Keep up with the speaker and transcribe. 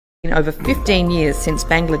over 15 years since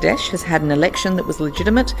Bangladesh has had an election that was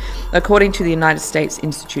legitimate, according to the United States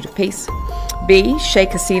Institute of Peace. B.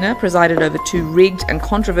 Sheikh Hasina presided over 2 rigged and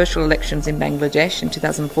controversial elections in Bangladesh in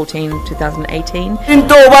 2014-2018.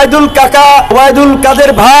 কিন্তু ওবায়দুল কাকা ওবায়দুল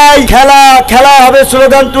কাদের ভাই খেলা খেলা হবে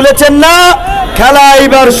slogan তুলেছেন না, খেলা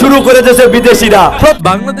এবার শুরু করে দিয়েছে বিদেশিরা।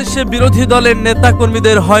 বাংলাদেশে বিরোধী দলের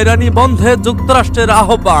নেতাকর্মীদের হয়রানি বন্ধে যুক্তরাষ্ট্রের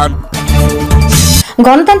আহ্বান।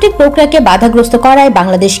 গণতান্ত্রিক প্রক্রিয়াকে বাধাগ্রস্ত করায়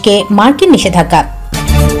বাংলাদেশকে মার্কিন নিষেধাজ্ঞা।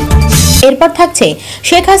 এরপর থাকছে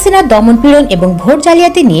শেখ হাসিনার দমনপীড়ন এবং ভোট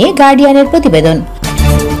জালিয়াতি নিয়ে গার্ডিয়ানের প্রতিবেদন।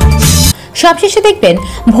 সবশেষে দেখবেন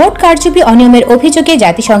ভোট কারচুপি অনিয়মের অভিযোগে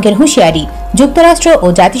জাতিসংঘের হুঁশিয়ারি, যুক্তরাষ্ট্র ও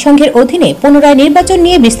জাতিসংঘের অধীনে পুনরায় নির্বাচন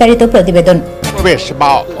নিয়ে বিস্তারিত প্রতিবেদন। প্রবেশ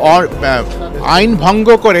বা আইন ভঙ্গ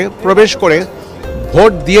করে প্রবেশ করে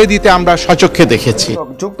ভোট দিয়ে দিতে আমরা সচক্ষে দেখেছি।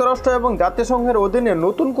 যুক্তরাষ্ট্র এবং জাতিসংঘের অধীনে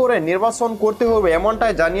নতুন করে নির্বাচন করতে হবে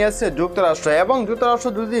এমনটাই জানিয়েছে যুক্তরাষ্ট্র, এবং যুক্তরাষ্ট্র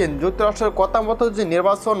যদি যুক্তরাষ্ট্রের কথা মতো যদি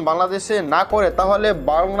নির্বাচন বাংলাদেশে না করে তাহলে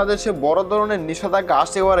বাংলাদেশে বড় ধরনের নিষেধাজ্ঞা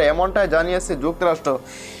আসতে পারে এমনটাই জানিয়েছে যুক্তরাষ্ট্র।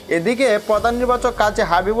 এদিকে প্রধান নির্বাচক কাজী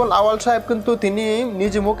হাবিবুল আওয়াল সাহেব কিন্তু তিনি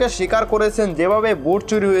নিজ মুখে স্বীকার করেছেন যেভাবে ভোট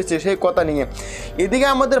চুরি হয়েছে সেই কথা নিয়ে। এদিকে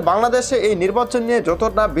আমাদের বাংলাদেশে এই নির্বাচন নিয়ে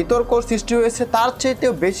যতটা বিতর্ক সৃষ্টি হয়েছে তার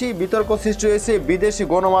চাইতেও বেশি বিতর্ক সৃষ্টি হয়েছে বিদেশি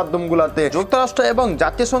গণমাধ্যমগুলোতে। যুক্তরাষ্ট্র এবং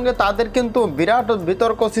জাতিসংঘে তাদের কিন্তু বিরাট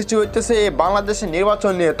বিতর্ক সৃষ্টি হইতেছে এই বাংলাদেশের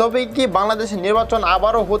নির্বাচন নিয়ে। তবে কি বাংলাদেশের নির্বাচন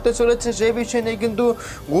আবারও হতে চলেছে সেই বিষয় নিয়ে কিন্তু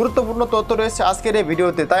গুরুত্বপূর্ণ তথ্য রয়েছে আজকের এই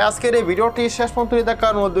ভিডিওতে। তাই আজকের এই ভিডিওটি শেষ পর্যন্ত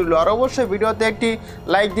দেখার অনুরোধ রইল, আর অবশ্যই ভিডিওতে একটি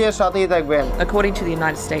লাইক দিয়ে সাথেই থাকবেন। According to the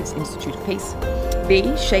United States Institute of Peace. B.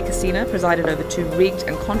 Sheikh Hasina presided over 2 rigged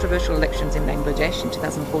and controversial elections in Bangladesh in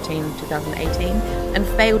 2014-2018 and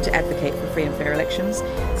failed to advocate for free and fair elections.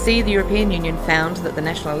 C. The European Union found that the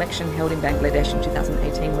national election held in Bangladesh in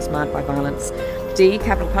 2018 was marred by violence. D.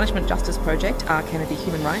 Capital Punishment Justice Project, R. Kennedy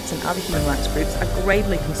Human Rights and other human rights groups are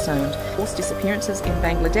gravely concerned with forced disappearances in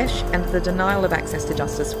Bangladesh and the denial of access to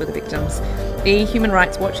justice for the victims. E. Human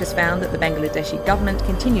Rights Watch has found that the Bangladeshi government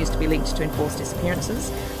continues to be linked to enforced disappearances.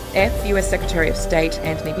 F. US Secretary of State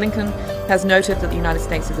Antony Blinken has noted that the United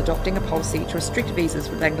States is adopting a policy to restrict visas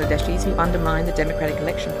for Bangladeshis who undermine the democratic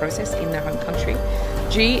election process in their home country.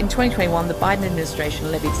 G. In 2021, the Biden administration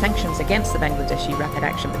levied sanctions against the Bangladeshi Rapid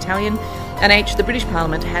Action Battalion. And H. The British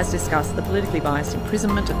Parliament has discussed the politically biased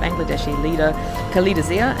imprisonment of Bangladeshi leader Khaleda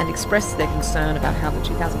Zia and expressed their concern about how the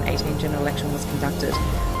 2018 general election was conducted.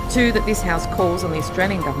 2. That this House calls on the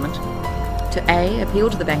Australian government to A. Appeal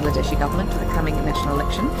to the Bangladeshi government for the coming national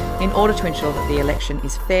election in order to ensure that the election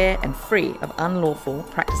is fair and free of unlawful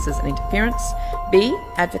practices and interference. B.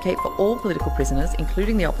 Advocate for all political prisoners,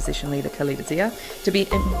 including the opposition leader Khaleda Zia, to be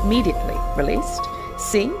immediately released.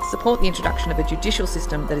 C. Support the introduction of a judicial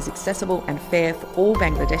system that is accessible and fair for all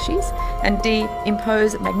Bangladeshis. And D.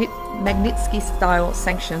 Impose Magnitsky-style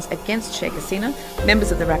sanctions against Sheikh Hasina, members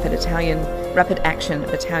of the Rapid Action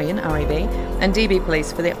Battalion (RAB), and DB police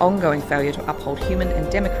for their ongoing failure to uphold human and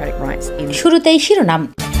democratic rights in. শুরুতেই শিরোনাম।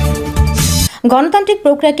 গণতান্ত্রিক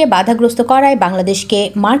প্রক্রিয়াকে বাধাগ্রস্ত করায় বাংলাদেশকে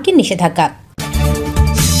মার্কিন নিষেধাজ্ঞা।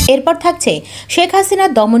 এরপর থাকছে শেখ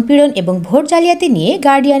হাসিনার দমনপীড়ন এবং ভোট জালিয়াতি নিয়ে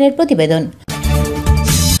গার্ডিয়ানের প্রতিবেদন।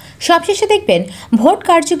 সবশেষে দেখবেন ভোট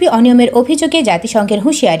কারচুপি অনিয়মের অভিযোগে জাতিসংঘের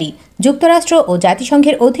হুঁশিয়ারি, যুক্তরাষ্ট্র ও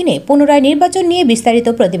জাতিসংঘের অধীনে পুনরায় নির্বাচন নিয়ে বিস্তারিত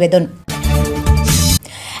প্রতিবেদন।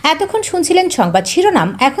 এতক্ষণ শুনছিলেন সংবাদ শিরোনাম,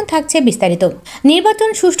 এখন থাকছে বিস্তারিত। নির্বাচন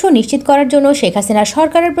সুষ্ঠু নিশ্চিত করার জন্য শেখ হাসিনার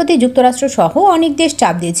সরকারের প্রতি যুক্তরাষ্ট্র সহ অনেক দেশ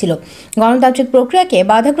চাপ দিয়েছিল। গণতান্ত্রিক প্রক্রিয়াকে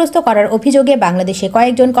বাধাগ্রস্ত করার অভিযোগে বাংলাদেশে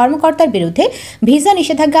কয়েকজন কর্মকর্তার বিরুদ্ধে ভিসা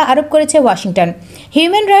নিষেধাজ্ঞা আরোপ করেছে ওয়াশিংটন।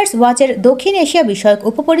 হিউম্যান রাইটস ওয়াচের দক্ষিণ এশিয়া বিষয়ক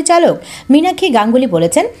উপপরিচালক মীনাক্ষী গাঙ্গুলি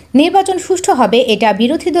বলেছেন, নির্বাচন সুষ্ঠু হবে এটা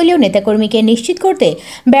বিরোধী দলীয় নেতাকর্মীকে নিশ্চিত করতে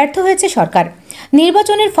ব্যর্থ হয়েছে সরকার।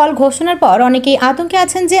 নির্বাচনের ফল ঘোষণার পর অনেকেই আতঙ্কে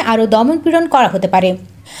আছেন যে আরও দমনপীড়ন করা হতে পারে।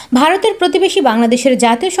 ভারতের প্রতিবেশী বাংলাদেশের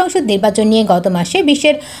জাতীয় সংসদ নির্বাচন নিয়ে গত মাসে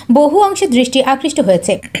বিশ্বের বহু অংশে দৃষ্টি আকৃষ্ট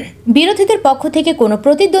হয়েছে। বিরোধীদের পক্ষ থেকে কোনো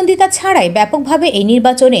প্রতিদ্বন্দ্বিতা ছাড়াই ব্যাপকভাবে এই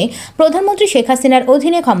নির্বাচনে প্রধানমন্ত্রী শেখ হাসিনার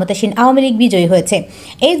অধীনে ক্ষমতাসীন আওয়ামী লীগ বিজয়ী হয়েছে।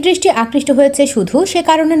 এই দৃষ্টি আকৃষ্ট হয়েছে শুধু সে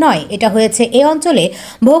কারণে নয়, এটা হয়েছে এ অঞ্চলে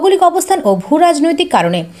ভৌগোলিক অবস্থান ও ভূ রাজনৈতিক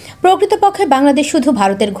কারণে। প্রকৃতপক্ষে বাংলাদেশ শুধু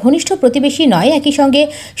ভারতের ঘনিষ্ঠ প্রতিবেশী নয়, একই সঙ্গে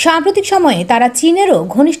সাম্প্রতিক সময়ে তারা চীনেরও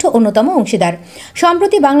ঘনিষ্ঠ অন্যতম অংশীদার।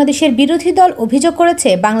 সম্প্রতি বাংলাদেশের বিরোধী দল অভিযোগ করেছে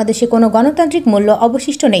বাংলাদেশে কোনো গণতান্ত্রিক মূল্য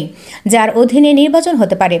অবশিষ্ট নেই যার অধীনে নির্বাচন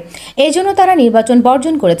হতে পারে, এজন্য তারা নির্বাচন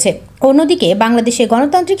বর্জন করেছে। অন্যদিকে বাংলাদেশে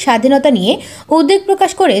গণতান্ত্রিক স্বাধীনতা নিয়ে উদ্বেগ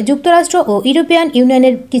প্রকাশ করে যুক্তরাষ্ট্র ও ইউরোপিয়ান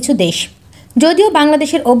ইউনিয়নের কিছু দেশ। যদিও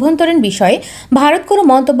বাংলাদেশের অভ্যন্তরীণ বিষয়ে ভারত কোনো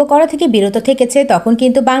মন্তব্য করা থেকে বিরত থেকেছে, তখন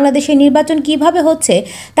কিন্তু বাংলাদেশের নির্বাচন কিভাবে হচ্ছে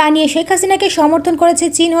তা নিয়ে শেখ হাসিনাকে সমর্থন করেছে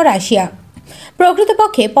চীন ও রাশিয়া।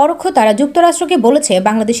 প্রকৃতপক্ষে পরোক্ষ তারা যুক্তরাষ্ট্রকে বলেছে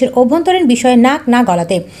বাংলাদেশের অভ্যন্তরীণ বিষয়ে নাক না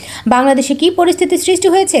গলাতে। বাংলাদেশে কি পরিস্থিতি সৃষ্টি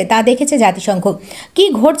হয়েছে তা দেখেছে জাতিসংঘ, কি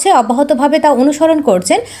ঘটছে অব্যাহতভাবে তা অনুসরণ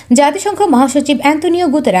করছেন জাতিসংঘ মহাসচিব অ্যান্তোনিও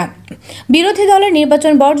গুতেরা। বিরোধী দলের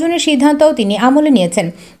নির্বাচন বর্জনের সিদ্ধান্তও তিনি আমলে নিয়েছেন।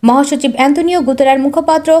 মহাসচিব অ্যান্তোনিও গুতেরার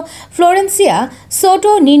মুখপাত্র ফ্লোরেন্সিয়া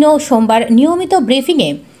সোটো নিনো সোমবার নিয়মিত ব্রিফিংয়ে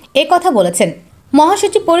একথা বলেছেন।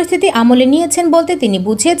 মহাসচিব পরিস্থিতি আমলে নিয়েছেন বলতে তিনি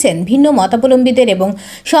বুঝিয়েছেন ভিন্ন মতাবলম্বীদের এবং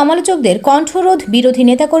সমালোচকদের কণ্ঠরোধ বিরোধী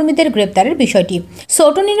নেতাকর্মীদের গ্রেপ্তারের বিষয়টি।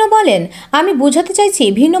 সোটোনিনো বলেন, আমি বুঝাতে চাইছি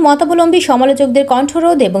ভিন্ন মতাবলম্বী সমালোচকদের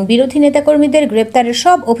কণ্ঠরোধ এবং বিরোধী নেতাকর্মীদের গ্রেপ্তারের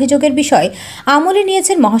সব অভিযোগের বিষয় আমলে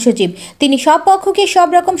নিয়েছেন মহাসচিব। তিনি সব পক্ষকে সব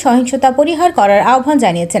রকম সহিংসতা পরিহার করার আহ্বান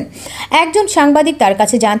জানিয়েছেন। একজন সাংবাদিক তার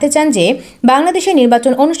কাছে জানতে চান যে বাংলাদেশে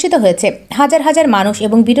নির্বাচন অনুষ্ঠিত হয়েছে, হাজার হাজার মানুষ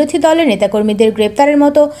এবং বিরোধী দলের নেতাকর্মীদের গ্রেপ্তারের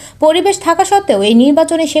মতো পরিবেশ থাকা সত্ত্বেও এই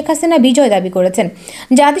নির্বাচনে শেখ হাসিনা বিজয় দাবি করেছেন।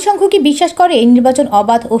 জাতিসংঘ কি বিশ্বাস করে এই নির্বাচন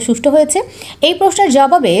অবাধ ও সুষ্ঠু হয়েছে? এই প্রশ্নের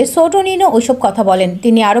জবাবে সোটোনিনো ওইসব কথা বলেন।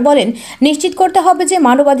 তিনি আরও বলেন, নিশ্চিত করতে হবে যে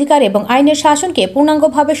মানবাধিকার এবং আইনের শাসনকে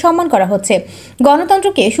পূর্ণাঙ্গভাবে সম্মান করা হচ্ছে।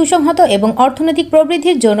 গণতন্ত্রকে সুসংহত এবং অর্থনৈতিক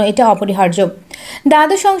প্রবৃদ্ধির জন্য এটা অপরিহার্য।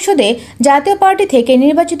 দ্বাদশ সংসদে জাতীয় পার্টি থেকে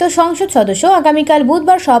নির্বাচিত সংসদ সদস্য আগামীকাল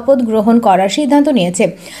বুধবার শপথ গ্রহণ করার সিদ্ধান্ত নিয়েছে।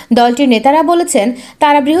 দলটির নেতারা বলেছেন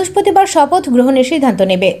তারা বৃহস্পতিবার শপথ গ্রহণের সিদ্ধান্ত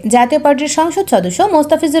নেবে। জাতীয় পার্টির সংসদ সদস্য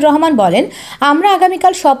মোস্তাফিজুর রহমান বলেন, আমরা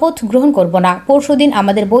আগামীকাল শপথ গ্রহণ করব না, পরশুদিন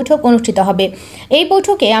আমাদের বৈঠক অনুষ্ঠিত হবে। এই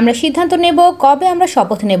বৈঠকে আমরা সিদ্ধান্ত নেব কবে আমরা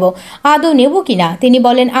শপথ নেব, আদৌ নেব কিনা। তিনি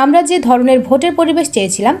বলেন, আমরা যে ধরনের ভোটের পরিবেশ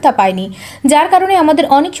চেয়েছিলাম তা পাইনি, যার কারণে আমাদের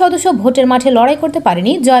অনেক সদস্য ভোটের মাঠে লড়াই করতে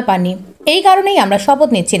পারেনি, জয় পাননি। এই কারণেই আমরা শপথ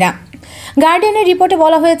নিচ্ছি না। গার্ডিয়ানের রিপোর্টে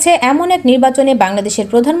বলা হয়েছে, এমন এক নির্বাচনে বাংলাদেশের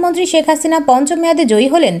প্রধানমন্ত্রী শেখ হাসিনা পঞ্চম মেয়াদে জয়ী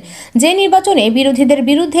হলেন যে নির্বাচনে বিরোধীদের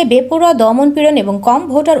বিরুদ্ধে বেপরোয়া দমনপীড়ন এবং কম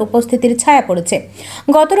ভোটার উপস্থিতির ছায়া পড়েছে।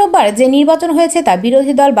 গত রোববার যে নির্বাচন হয়েছে তা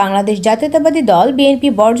বিরোধী দল বাংলাদেশ জাতীয়তাবাদী দল বিএনপি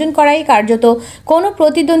বর্জন করায় কার্যত কোনো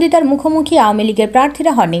প্রতিদ্বন্দ্বিতার মুখোমুখি আওয়ামী লীগের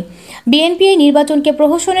প্রার্থীরা হননি। বিএনপি এই নির্বাচনকে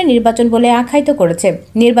প্রহসনের নির্বাচন বলে আখ্যায়িত করেছে।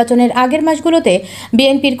 নির্বাচনের আগের মাসগুলোতে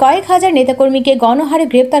বিএনপির কয়েক হাজার নেতাকর্মীকে গণহারে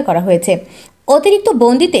গ্রেপ্তার করা হয়েছে। অতিরিক্ত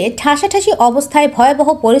বন্দিতে ঠাসাঠাসি অবস্থায় ভয়াবহ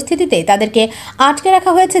পরিস্থিতিতে তাদেরকে আটকে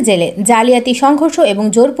রাখা হয়েছে জেলে। জালিয়াতি, সংঘর্ষ এবং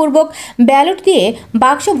জোরপূর্বক ব্যালট দিয়ে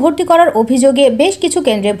বাক্স ভর্তি করার অভিযোগে বেশ কিছু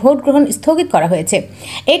কেন্দ্রে ভোট গ্রহণ স্থগিত করা হয়েছে।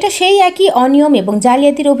 এটা সেই একই অনিয়ম এবং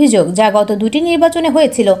জালিয়াতির অভিযোগ যা গত দুটি নির্বাচনে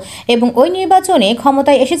হয়েছিল এবং ওই নির্বাচনে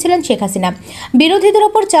ক্ষমতায় এসেছিলেন শেখ হাসিনা। বিরোধীদের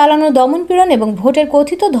ওপর চালানো দমনপীড়ন এবং ভোটের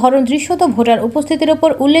কথিত ধরন দৃশ্যত ভোটার উপস্থিতির ওপর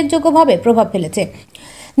উল্লেখযোগ্যভাবে প্রভাব ফেলেছে।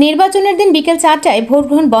 নির্বাচনের দিন বিকেল 4টায় ভোট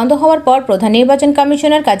গ্রহণ বন্ধ হওয়ার পর প্রধান নির্বাচন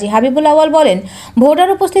কমিশনার কাজী হাবিবুল আওয়াল বলেন, ভোটার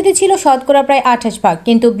উপস্থিতি ছিল শতকরা প্রায় 28%,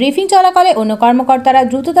 কিন্তু ব্রিফিং চলাকালে অন্য কর্মকর্তারা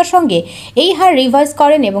দ্রুততার সঙ্গে এই হার রিভাইজ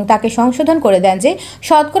করেন এবং তাকে সংশোধন করে দেন যে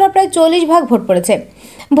শতকরা প্রায় 40% ভোট পড়েছে।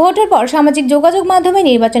 ভোটের পর সামাজিক যোগাযোগ মাধ্যমে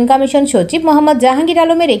নির্বাচন কমিশন সচিব মোহাম্মদ জাহাঙ্গীর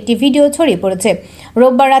আলমের একটি ভিডিও ছড়িয়ে পড়েছে।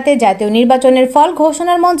 রোববার রাতে জাতীয় নির্বাচনের ফল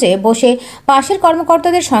ঘোষণার মঞ্চে বসে পাশের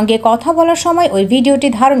কর্মকর্তাদের সঙ্গে কথা বলার সময় ওই ভিডিওটি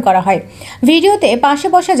ধারণ করা হয়। ভিডিওতে পাশে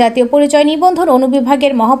বসা জাতীয় পরিচয় নিবন্ধন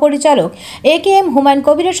অনুবিভাগের মহাপরিচালক AKM হুমায়ুন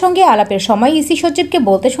কবিরের সঙ্গে আলাপের সময় ইসি সচিবকে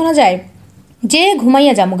বলতে শোনা যায় যে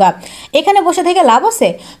ঘুমাইয়া জামুগা, এখানে বসে থেকে লাভ আছে,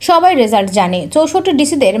 সবাই রেজাল্ট জানে, 64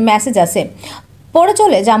 ডিসিদের মেসেজ আছে, পড়ে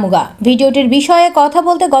চলে জামুগা। ভিডিওটির বিষয়ে কথা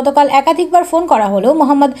বলতে গতকাল একাধিকবার ফোন করা হলেও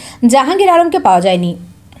মোহাম্মদ জাহাঙ্গীর আলমকে পাওয়া যায়নি।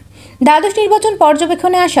 দ্বাদশ নির্বাচন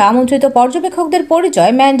পর্যবেক্ষণে আসা আমন্ত্রিত পর্যবেক্ষকদের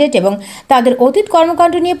পরিচয়, ম্যান্ডেট এবং তাদের অতীত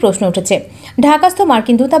কর্মকাণ্ড নিয়ে প্রশ্ন উঠেছে। ঢাকাস্থ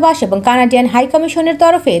মার্কিন দূতাবাস এবং কানাডিয়ান হাইকমিশনের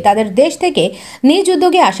তরফে তাদের দেশ থেকে নিজ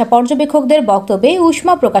উদ্যোগে আসা পর্যবেক্ষকদের বক্তব্যে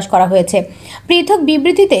উষ্মা প্রকাশ করা হয়েছে। পৃথক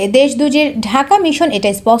বিবৃতিতে দেশ দুটির ঢাকা মিশন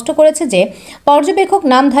এটাই স্পষ্ট করেছে যে পর্যবেক্ষক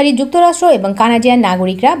নামধারী যুক্তরাষ্ট্র এবং কানাডিয়ান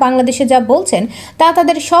নাগরিকরা বাংলাদেশে যা বলছেন তা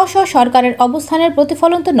তাদের স্ব সরকারের অবস্থানের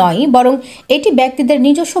প্রতিফলন তো নয়, বরং এটি ব্যক্তিদের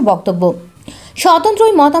নিজস্ব বক্তব্য। স্বতন্ত্র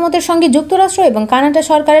ওই মতামতের সঙ্গে যুক্তরাষ্ট্র এবং কানাডা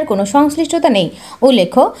সরকারের কোনো সংশ্লিষ্টতা নেই।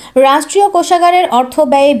 উল্লেখ্য, রাষ্ট্রীয় কোষাগারের অর্থ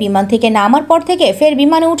ব্যয়ে বিমান থেকে নামার পর থেকে ফের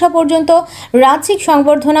বিমানে ওঠা পর্যন্ত রাজ্যিক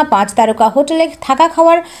সংবর্ধনা, 5 তারকা হোটেলে থাকা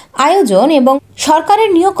খাওয়ার আয়োজন এবং সরকারের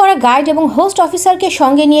নিয়োগ করা গাইড এবং হোস্ট অফিসারকে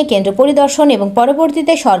সঙ্গে নিয়ে কেন্দ্র পরিদর্শন এবং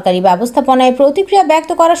পরবর্তীতে সরকারি ব্যবস্থাপনায় প্রতিক্রিয়া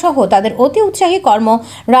ব্যক্ত করা সহ তাদের অতি উৎসাহী কর্ম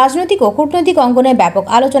রাজনৈতিক ও কূটনৈতিক অঙ্গনে ব্যাপক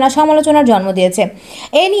আলোচনা সমালোচনার জন্ম দিয়েছে।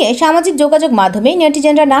 এ নিয়ে সামাজিক যোগাযোগ মাধ্যমে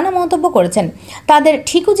নেটিজেনরা নানা মন্তব্য করেছেন। তাদের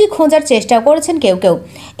ঠিকুজি খোঁজার চেষ্টা করেছেন কেউ কেউ।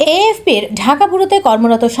 AFPর ঢাকা ব্যুরোতে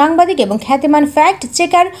কর্মরত সাংবাদিক এবং খ্যাতিমান ফ্যাক্ট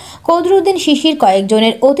চেকার কদরুদ্দিন শিশির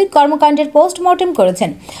কয়েকজনের অতীত কর্মকাণ্ডের পোস্টমর্টেম করেছেন।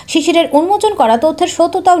 শিশিরের উন্মোচন করা তথ্যের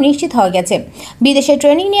সত্যতাও নিশ্চিত হয়ে গেছে। বিদেশে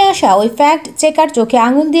ট্রেনিং নিয়ে আসা ওই ফ্যাক্ট চেকার চোখে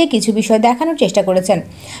আঙুল দিয়ে কিছু বিষয় দেখানোর চেষ্টা করেছেন।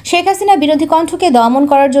 শেখ হাসিনা বিরোধী কণ্ঠকে দমন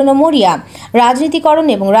করার জন্য মরিয়া, রাজনীতিকরণ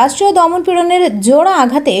এবং রাষ্ট্রীয় দমনপীড়নের জোড়া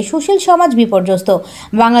আঘাতে সুশীল সমাজ বিপর্যস্ত,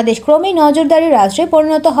 বাংলাদেশ ক্রমেই নজরদারি রাষ্ট্রে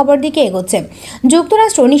পরিণত হবার দিকে এগোচ্ছে।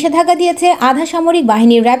 যুক্তরাষ্ট্র নিষেধাজ্ঞা দিয়েছে আধা সামরিক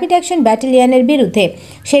বাহিনীর র্যাপিড অ্যাকশন ব্যাটালিয়নের বিরুদ্ধে।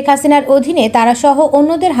 শেখ হাসিনার অধীনে তারা সহ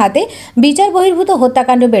অন্যদের হাতে বিচার বহির্ভূত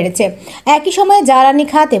হত্যাকাণ্ড বেড়েছে। একই সময়ে জ্বালানি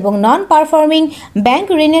খাত এবং নন পারফর্মিং ব্যাংক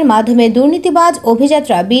ঋণের মাধ্যমে দুর্নীতিবাজ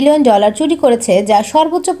অভিযাত্রা বিলিয়ন ডলার চুরি করেছে, যা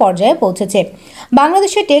সর্বোচ্চ পর্যায়ে পৌঁছেছে।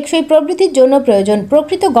 বাংলাদেশের টেকসই প্রবৃদ্ধির জন্য প্রয়োজন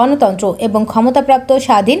প্রকৃত গণতন্ত্র এবং ক্ষমতাপ্রাপ্ত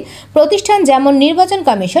স্বাধীন প্রতিষ্ঠান যেমন নির্বাচন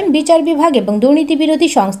কমিশন, বিচার বিভাগ এবং দুর্নীতি বিরোধী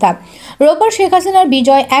সংস্থা। রোববার শেখ হাসিনার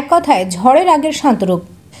বিজয় এক কথায় ঝড়ের আগের শান্তরূপ।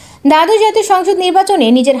 দ্বাদশ জাতীয় সংসদ নির্বাচনে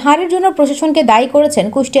নিজের হারের জন্য প্রশাসনকে দায়ী করেছেন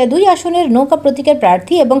কুষ্টিয়া 2 আসনের নৌকা প্রতীকের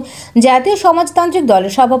প্রার্থী এবং জাতীয় সমাজতান্ত্রিক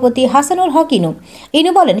দলের সভাপতি হাসানুল হক ইনু।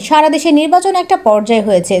 ইনু বলেন, সারা দেশে নির্বাচন একটা পর্যায়ে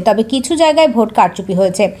হয়েছে, তবে কিছু জায়গায় ভোট কারচুপি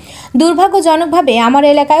হয়েছে। দুর্ভাগ্যজনকভাবে আমার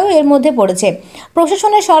এলাকায়ও এর মধ্যে পড়েছে।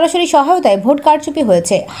 প্রশাসনের সরাসরি সহায়তায় ভোট কারচুপি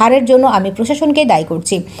হয়েছে। হারের জন্য আমি প্রশাসনকে দায়ী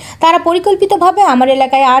করছি। তারা পরিকল্পিতভাবে আমার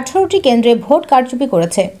এলাকায় 18টি কেন্দ্রে ভোট কারচুপি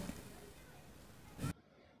করেছে।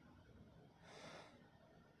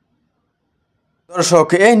 দর্শক,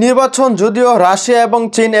 এই নির্বাচন যদিও রাশিয়া এবং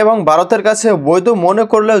চীন এবং ভারতের কাছে বৈধ মনে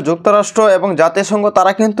করলেও যুক্তরাষ্ট্র এবং জাতিসংঘ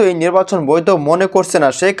তারা কিন্তু এই নির্বাচন বৈধ মনে করছে না।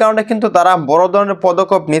 সেই কারণে কিন্তু তারা বড় ধরনের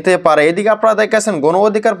পদক্ষেপ নিতে পারে। এদিকে আপনারা দেখেছেন গণ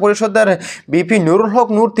অধিকার পরিষদের বিপি নুরুল হক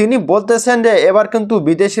নূর, তিনি বলতেছেন যে এবার কিন্তু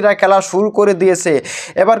বিদেশিরা খেলা শুরু করে দিয়েছে,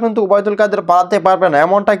 এবার কিন্তু ওবায়দুল কাদের পালাতে পারবে না,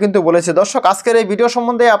 এমনটা কিন্তু বলেছে। দর্শক, আজকের এই ভিডিও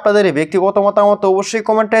সম্বন্ধে আপনাদের ব্যক্তিগত মতামত অবশ্যই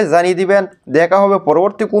কমেন্টে জানিয়ে দিবেন। দেখা হবে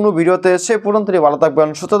পরবর্তী কোনো ভিডিওতে। সে পর্যন্ত ভালো থাকবেন,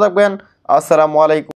 সুস্থ থাকবেন। আসসালামু আলাইকুম।